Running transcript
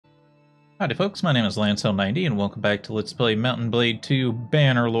Howdy folks, my name is Lancel90 and welcome back to Let's Play Mountain Blade 2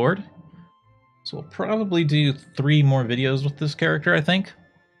 Bannerlord. So we'll probably do 3 more videos with this character, I think.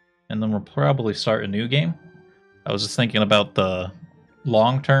 And then we'll probably start a new game. I was just thinking about the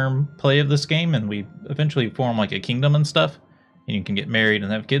long-term play of this game, and we eventually form like a kingdom and stuff. And you can get married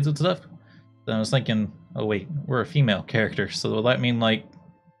and have kids and stuff. Then I was thinking, oh wait, we're a female character, so will that mean like,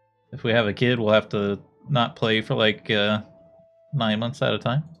 if we have a kid, we'll have to not play for like 9 months at a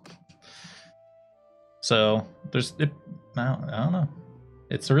time? So there's, I don't know.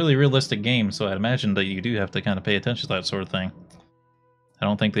 It's a really realistic game, so I'd imagine that you do have to kind of pay attention to that sort of thing. I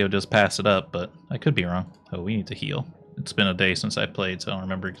don't think they would just pass it up, but I could be wrong. Oh, we need to heal. It's been a day since I played, so I don't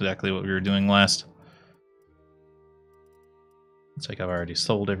remember exactly what we were doing last. Looks like I've already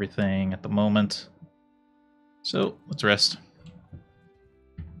sold everything at the moment. So let's rest.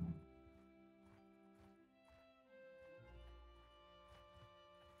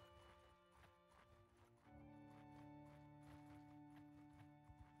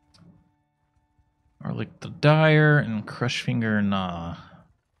 Or like the Dire and Crushfinger, nah.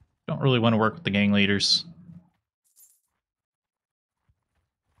 Don't really want to work with the gang leaders.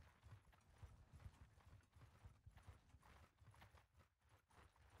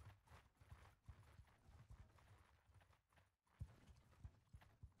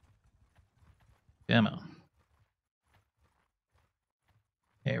 Demo.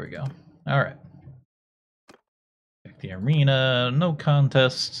 Here we go. Alright. Check the arena. No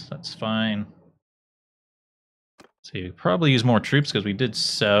contest. That's fine. So you probably use more troops because we did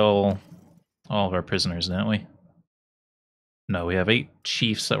sell all of our prisoners, didn't we? No, we have 8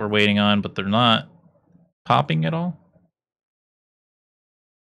 chiefs that we're waiting on, but they're not popping at all.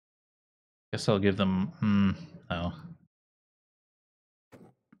 Guess I'll give them... no.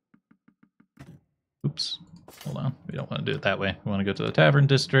 Oops. Hold on. We don't want to do it that way. We want to go to the tavern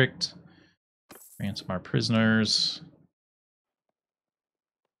district. Ransom our prisoners.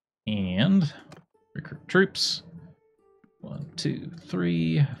 And recruit troops. 1, 2,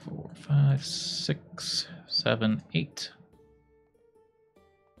 3, 4, 5, 6, 7, 8.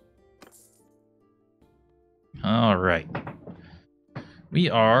 All right. We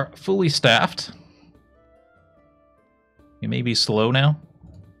are fully staffed. We may be slow now.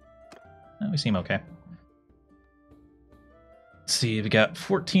 We seem okay. Let's see, we got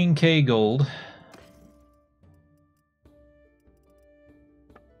 14k gold.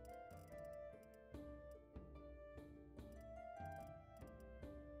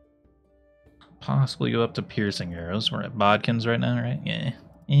 Possibly go up to piercing arrows. We're at bodkins right now, right? Yeah.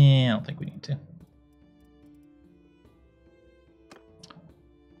 I don't think we need to.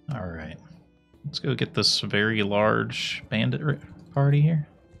 Alright. Let's go get this very large bandit party here.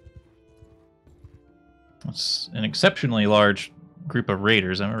 It's an exceptionally large group of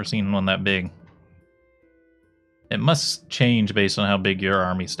raiders. I've never seen one that big. It must change based on how big your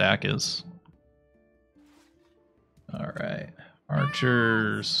army stack is. Alright.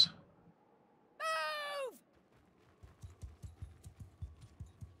 Archers.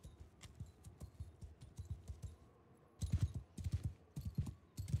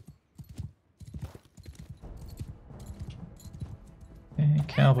 Okay,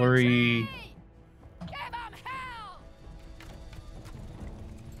 cavalry.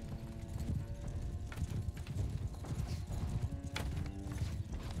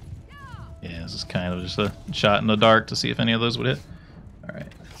 Yeah, this is kind of just a shot in the dark to see if any of those would hit. All right.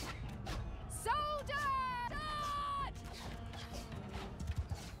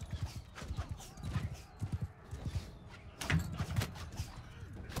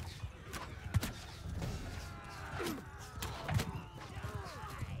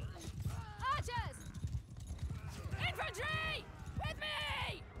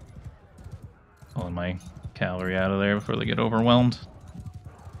 Pulling my cavalry out of there before they get overwhelmed.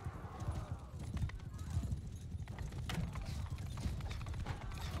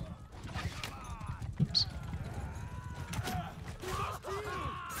 Oops.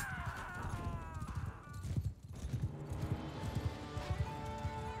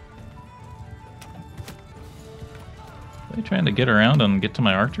 Are they trying to get around and get to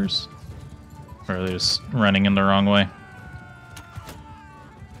my archers? Or are they just running in the wrong way?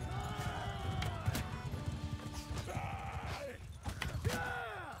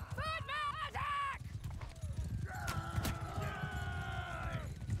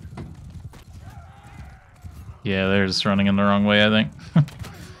 Yeah, they're just running in the wrong way, I think.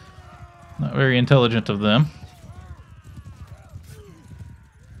 Not very intelligent of them.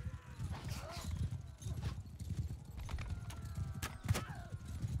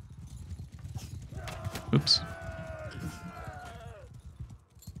 Oops.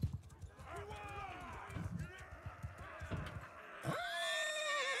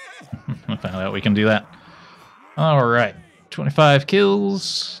 found out we can do that. Alright, 25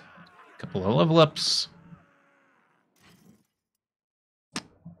 kills, a couple of level ups. I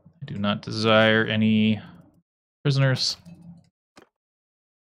do not desire any prisoners.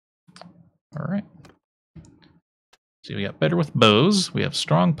 Alright. So we got better with bows. We have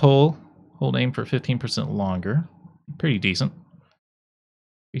strong pull. Hold aim for 15% longer. Pretty decent.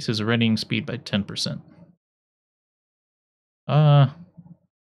 Increases readying speed by 10%.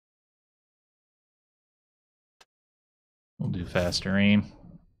 We'll do faster aim.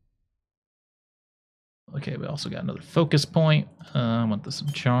 Okay, we also got another focus point. I want this in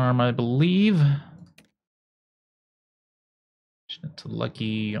charm, I believe. To lucky,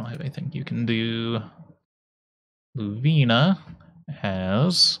 you don't have anything you can do. Luvina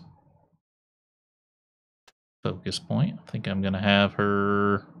has focus point. I think I'm going to have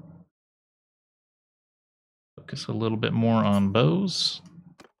her focus a little bit more on bows.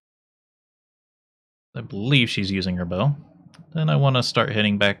 I believe she's using her bow. Then I want to start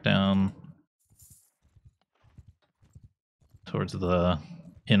heading back down towards the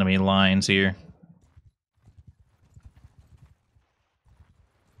enemy lines here.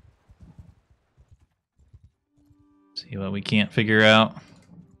 See what we can't figure out.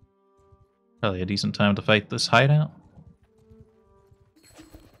 Probably a decent time to fight this hideout.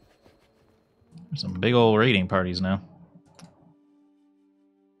 There's some big old raiding parties now.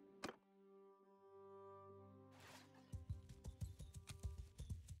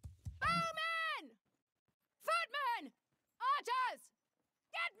 Bowmen! Footmen! Archers!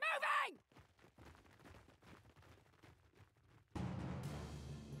 Get moving!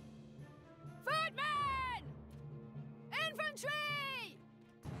 Footmen! Infantry!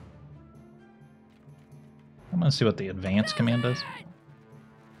 I'm gonna see what the advance command does.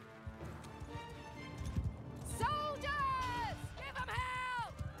 Soldiers! Give them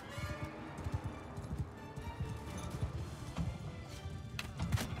help!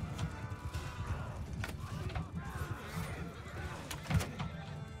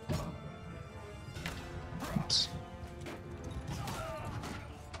 Oops.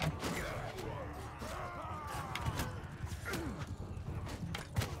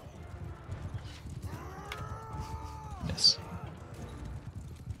 Yes.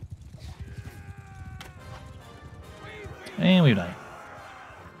 And we've done it.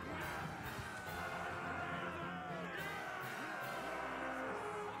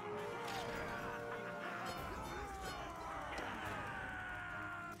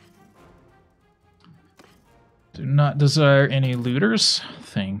 Do not desire any looters.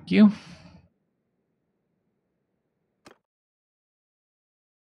 Thank you.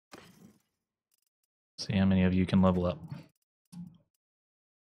 See how many of you can level up.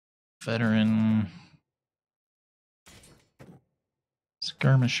 Veteran.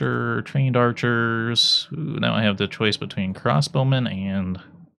 Skirmisher, trained archers. Ooh, now I have the choice between crossbowmen and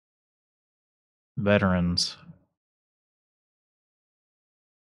veterans.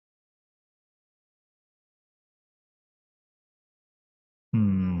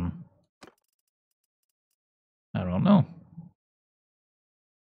 I don't know.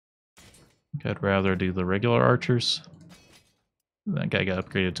 I think I'd rather do the regular archers. That guy got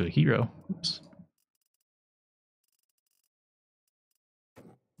upgraded to a hero. Oops.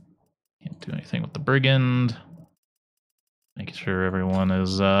 Can't do anything with the brigand. Making sure everyone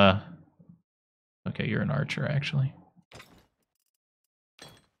is, okay, you're an archer, actually.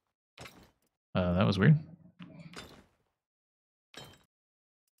 That was weird.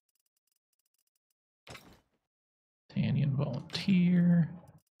 Tannian volunteer.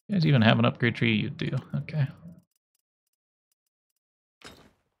 You guys even have an upgrade tree? You do. Okay.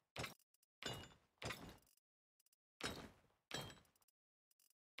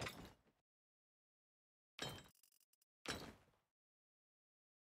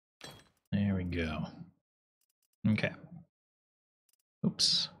 There we go. Okay.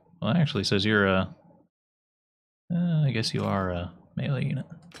 Oops. Well, it actually says you're a... I guess you are a melee unit.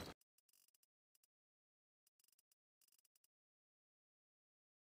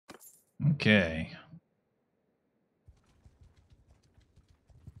 Okay.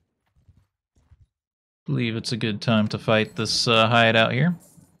 Believe it's a good time to fight this hideout here.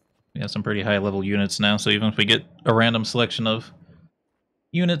 We have some pretty high level units now, so even if we get a random selection of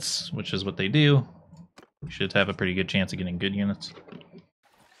units, which is what they do, we should have a pretty good chance of getting good units.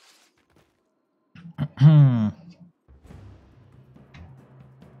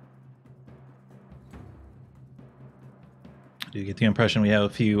 Do you get the impression we have a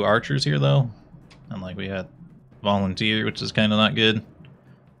few archers here, though? And like we had volunteer, which is kind of not good.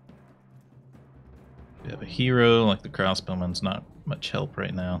 We have a hero, like the crossbowman's not much help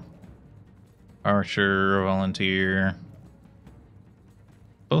right now. Archer, volunteer.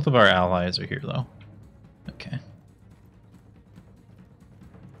 Both of our allies are here, though. Okay.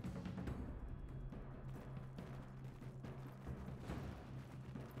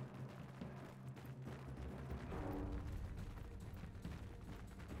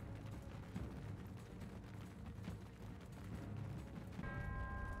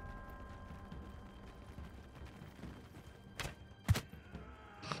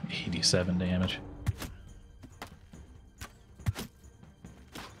 .87 damage.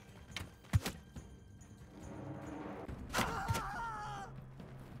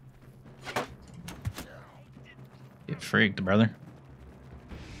 Get freaked, brother.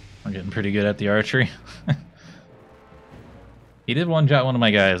 We're getting pretty good at the archery. He did one-shot one of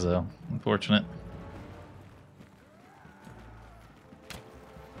my guys, though. Unfortunate.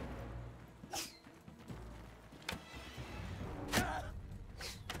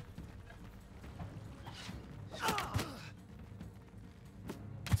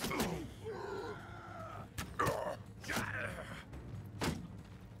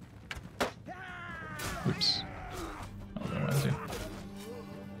 Oops. I don't know what to do.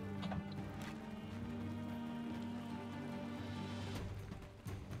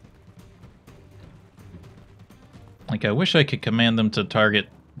 Like, I wish I could command them to target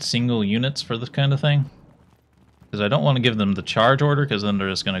single units for this kind of thing. Because I don't want to give them the charge order, because then they're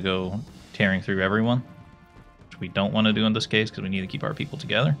just going to go tearing through everyone. Which we don't want to do in this case, because we need to keep our people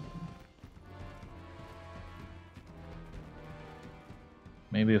together.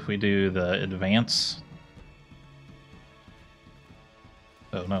 Maybe if we do the advance.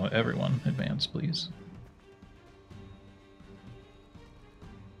 Oh no, everyone advance, please.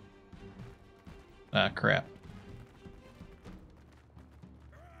 Ah, crap.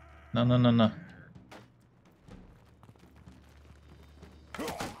 No, no, no, no.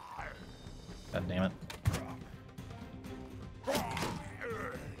 God damn it.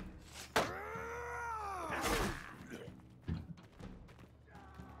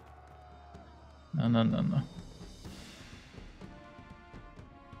 No, no, no, no.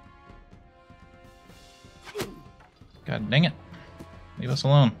 God dang it. Leave us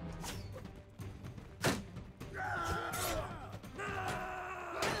alone.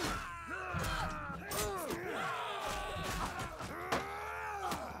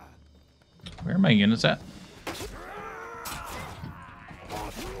 Where are my units at?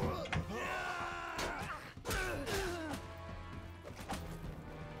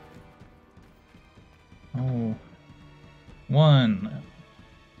 Oh. 1.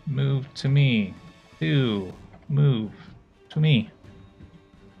 Move to me. 2. Move to me.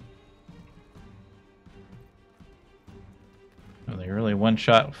 Are they really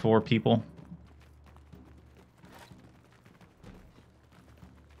one-shot 4 people?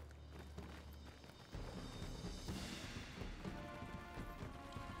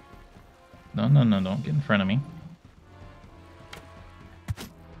 No, no, no, don't get in front of me.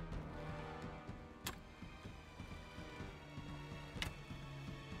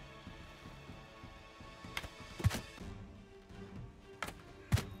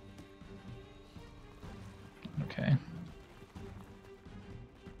 Okay.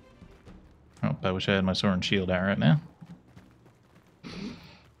 Oh, I wish I had my sword and shield out right now.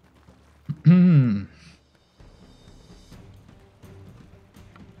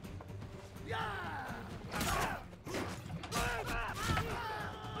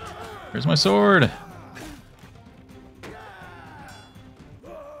 Where's my sword?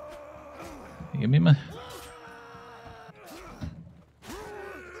 Give me my...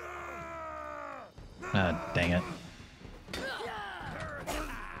 Ah, dang it.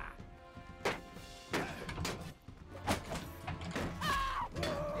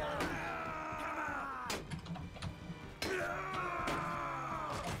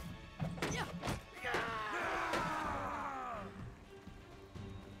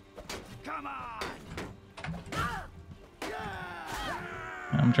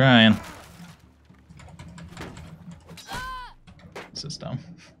 I'm trying. This is dumb.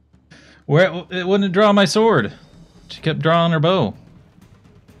 Where it wouldn't draw my sword. She kept drawing her bow.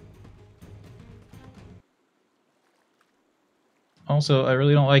 Also, I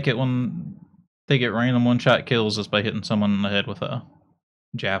really don't like it when they get random one-shot kills just by hitting someone in the head with a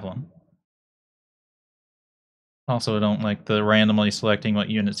javelin. Also, I don't like the randomly selecting what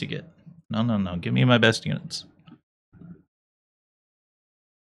units you get. No, no, no. Give me my best units.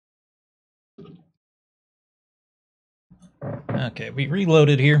 Okay, we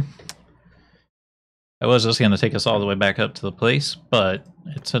reloaded here. I was just going to take us all the way back up to the place, but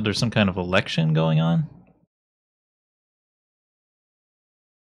it said there's some kind of election going on.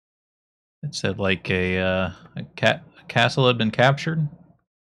 I It said like a castle had been captured.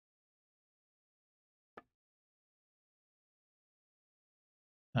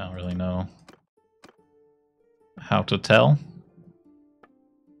 I don't really know how to tell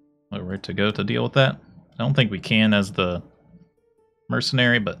where to go to deal with that. I don't think we can as the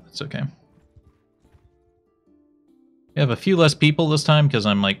mercenary, but it's okay. We have a few less people this time because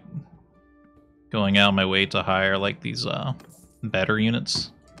I'm like going out of my way to hire like these better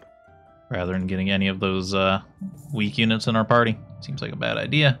units rather than getting any of those weak units in our party. Seems like a bad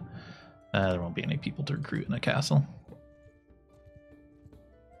idea. There won't be any people to recruit in a castle.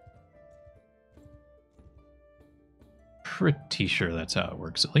 Pretty sure that's how it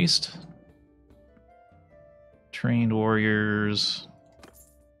works, at least. Trained warriors.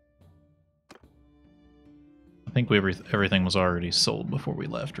 I think everything was already sold before we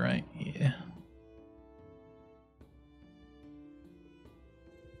left, right? Yeah.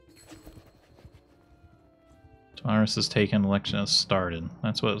 Taurus has taken, election has started.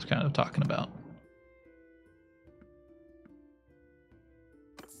 That's what I was kind of talking about.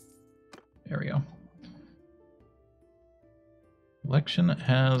 There we go. Election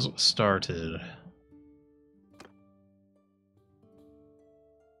has started.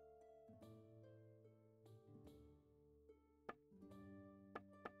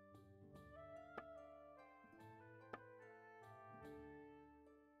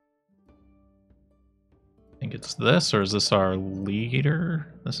 I think it's this, or is this our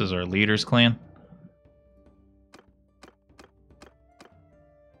leader? This is our leader's clan.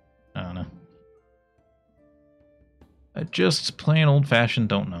 I don't know. I just plain old-fashioned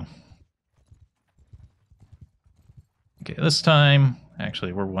don't know. Okay, this time...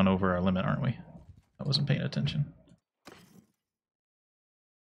 Actually, we're one over our limit, aren't we? I wasn't paying attention.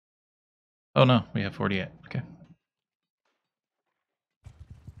 Oh no, we have 48. Okay.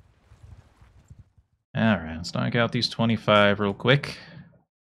 Alright, let's knock out these 25 real quick.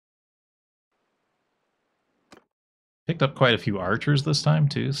 Picked up quite a few archers this time,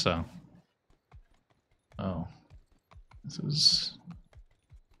 too, so... Oh. This is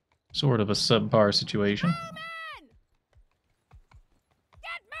sort of a subpar situation.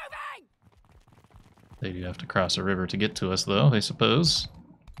 Get moving! They do have to cross a river to get to us, though, I suppose.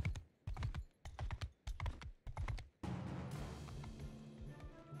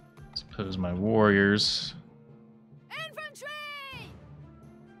 Suppose my warriors... Infantry!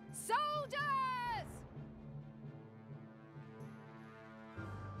 Soldiers!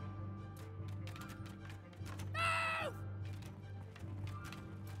 Move!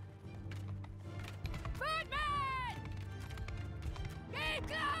 Footmen! Keep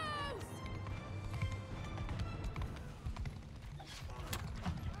close!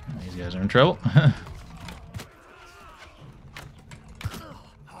 These guys are in trouble.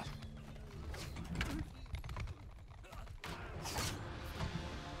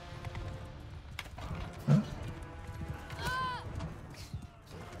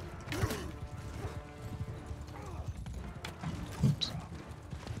 Oops.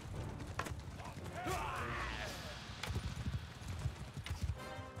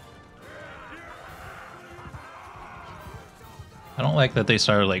 I don't like that they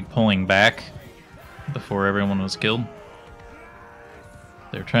started like pulling back before everyone was killed.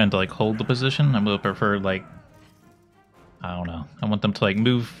 They're trying to like hold the position. I would have preferred like, I don't know. I want them to like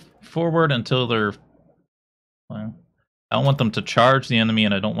move forward until they're, well, I don't want them to charge the enemy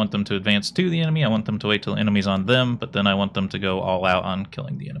and I don't want them to advance to the enemy. I want them to wait till the enemy's on them, but then I want them to go all out on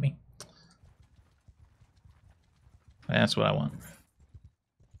killing the enemy. That's what I want.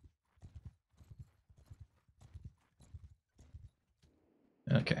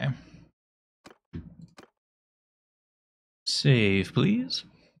 Okay. Save, please.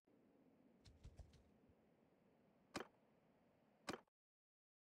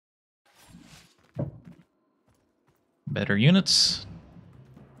 Better units.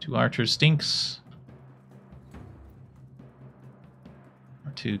 2 archers stinks.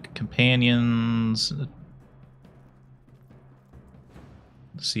 Our 2 companions.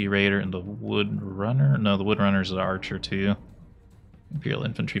 The Sea Raider and the Wood Runner. No, the Wood Runner's an archer too. Imperial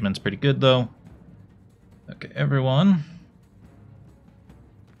Infantryman's pretty good though. Okay, everyone.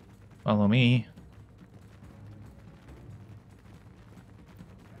 Follow me.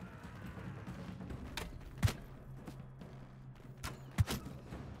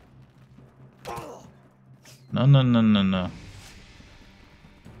 No, no, no, no, no.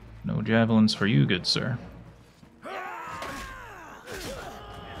 No javelins for you, good sir.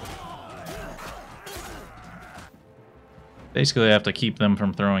 Basically, I have to keep them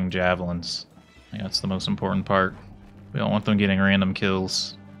from throwing javelins. I think that's the most important part. We don't want them getting random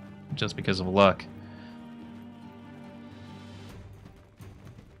kills. just because of luck.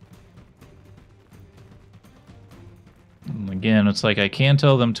 And again, it's like I can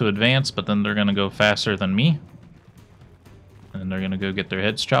tell them to advance, but then they're going to go faster than me. And they're going to go get their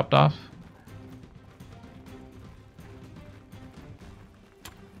heads chopped off.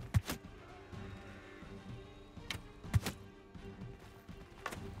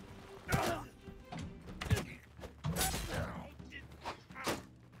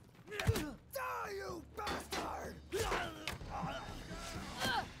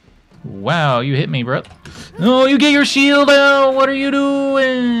 Wow, you hit me, bro. No, you get your shield out! What are you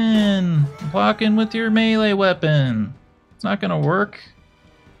doing? Blocking with your melee weapon. It's not gonna work.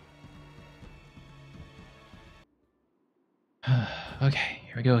 Okay,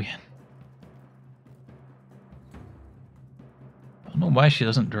 here we go again. I don't know why she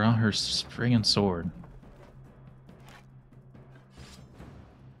doesn't draw her friggin' sword.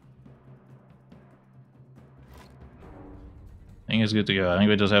 I think it's good to go. I think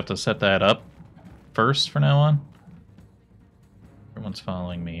we just have to set that up first for now on. Everyone's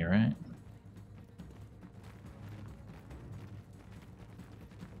following me, right?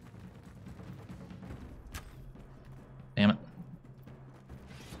 Damn it.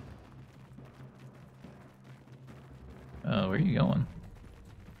 Oh, where are you going?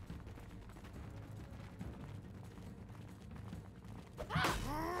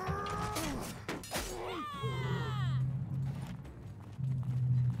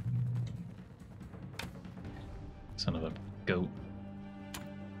 Son of a goat.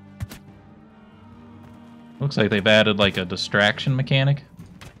 Looks like they've added like a distraction mechanic.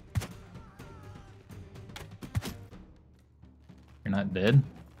 You're not dead.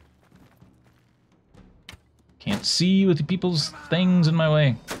 Can't see with the people's things in my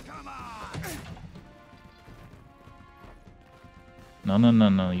way. No, no, no,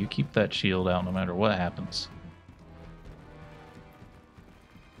 no. You keep that shield out no matter what happens.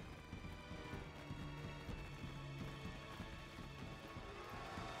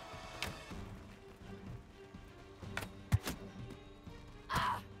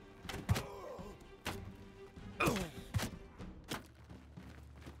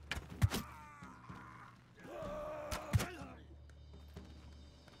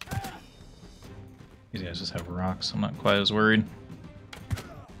 These guys just have rocks. I'm not quite as worried.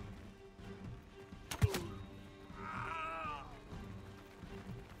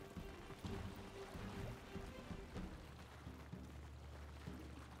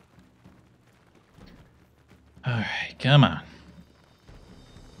 Alright, come on.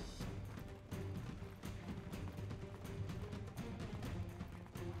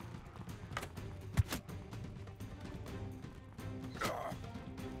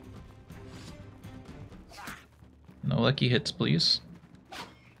 No lucky hits, please.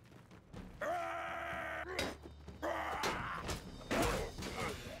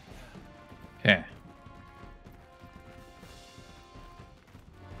 Okay.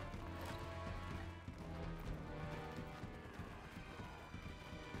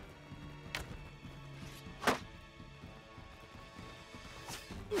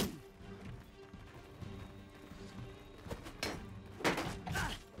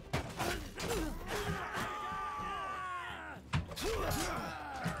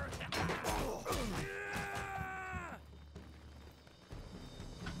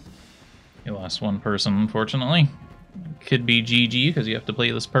 You lost one person, unfortunately. Could be GG, because you have to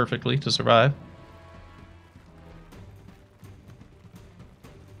play this perfectly to survive.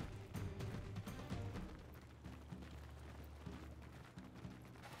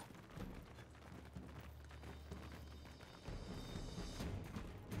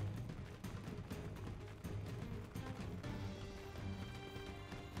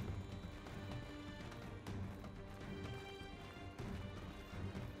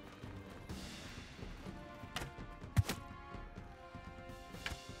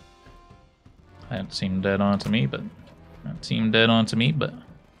 That seemed dead on to me, but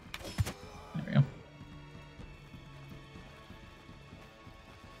there we go.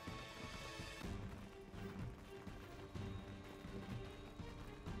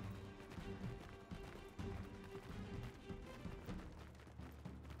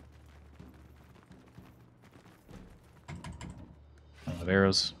 I have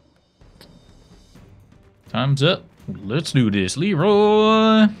arrows. Time's up. Let's do this,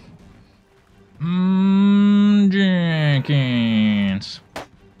 Leroy. Jenkins.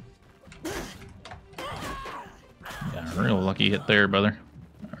 Yeah, real lucky hit there, brother.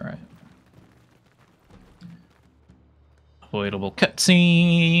 Alright. Avoidable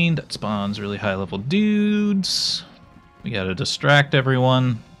cutscene that spawns really high level dudes. We gotta distract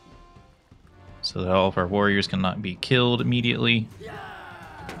everyone. so that all of our warriors cannot be killed immediately.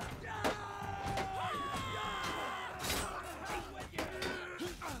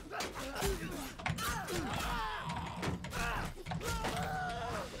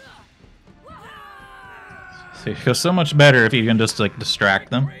 So it feels so much better if you can just like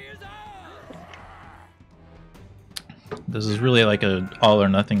distract them. This is really like a all or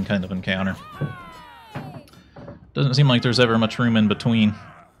nothing kind of encounter. Doesn't seem like there's ever much room in between.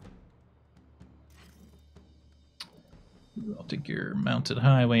 I'll take your mounted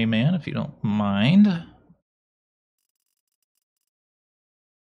highwayman if you don't mind.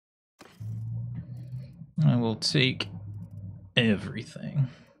 I will take everything.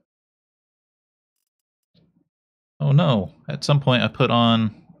 Oh no, at some point I put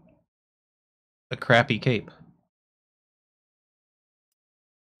on a crappy cape.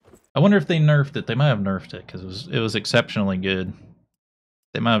 I wonder if they nerfed it. They might have nerfed it because it was exceptionally good.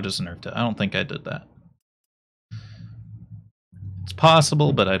 They might have just nerfed it. I don't think I did that. It's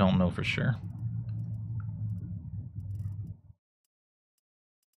possible, but I don't know for sure.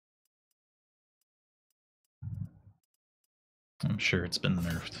 I'm sure it's been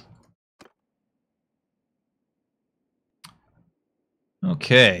nerfed.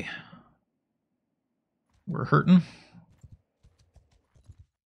 Okay. We're hurting.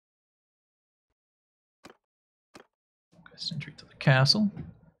 Sentry to the castle.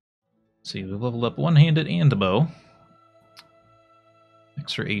 See, we leveled up one-handed and a bow.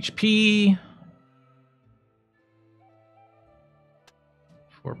 Extra HP.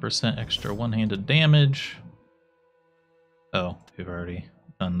 4% extra one-handed damage. Oh, we've already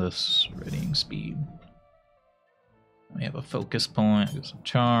done this. Readying speed. We have a focus point. There's a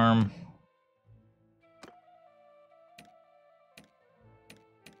charm.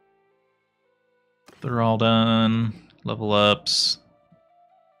 They're all done. Level ups.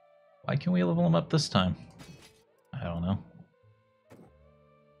 Why can't we level them up this time? I don't know.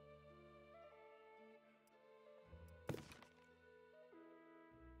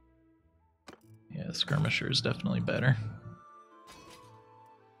 Yeah, the skirmisher is definitely better.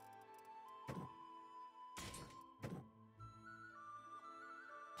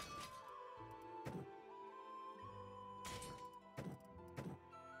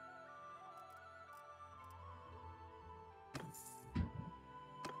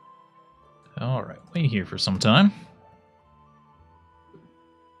 Alright, wait here for some time.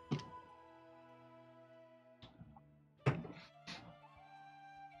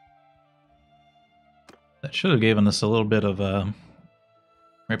 That should have given us a little bit of a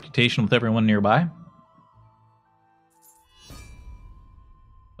reputation with everyone nearby.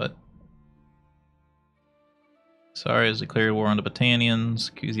 But sorry, as declared war on the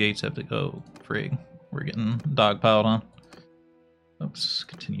Battanians. Cusiates have to go. Frig. We're getting dogpiled on. Oops,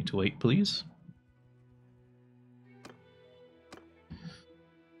 continue to wait, please.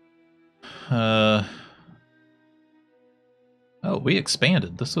 Oh, we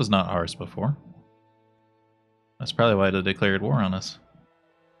expanded. This was not ours before. That's probably why they declared war on us.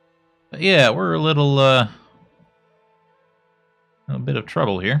 But yeah, we're a little, in a bit of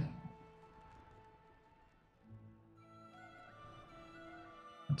trouble here.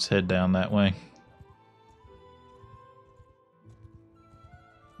 Let's head down that way.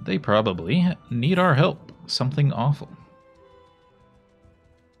 They probably need our help. Something awful.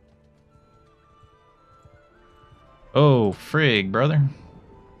 Oh, frig, brother.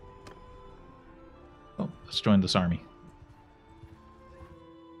 Oh, let's join this army.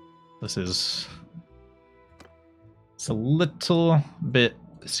 This is... It's a little bit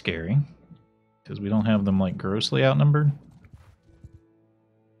scary. Because we don't have them, like, grossly outnumbered.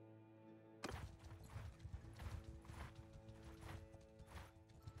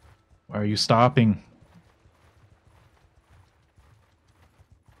 Why are you stopping?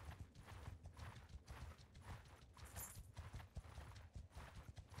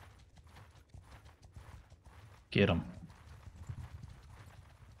 Get him.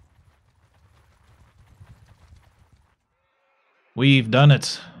 We've done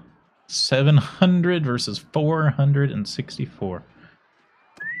it. 700 versus 464.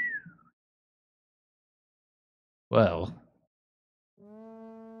 Well,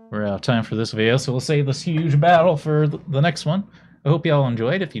 we're out of time for this video, so we'll save this huge battle for the next one. I hope y'all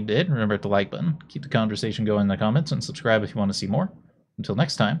enjoyed. If you did, remember to hit the like button, keep the conversation going in the comments, and subscribe if you want to see more. Until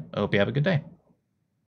next time, I hope you have a good day.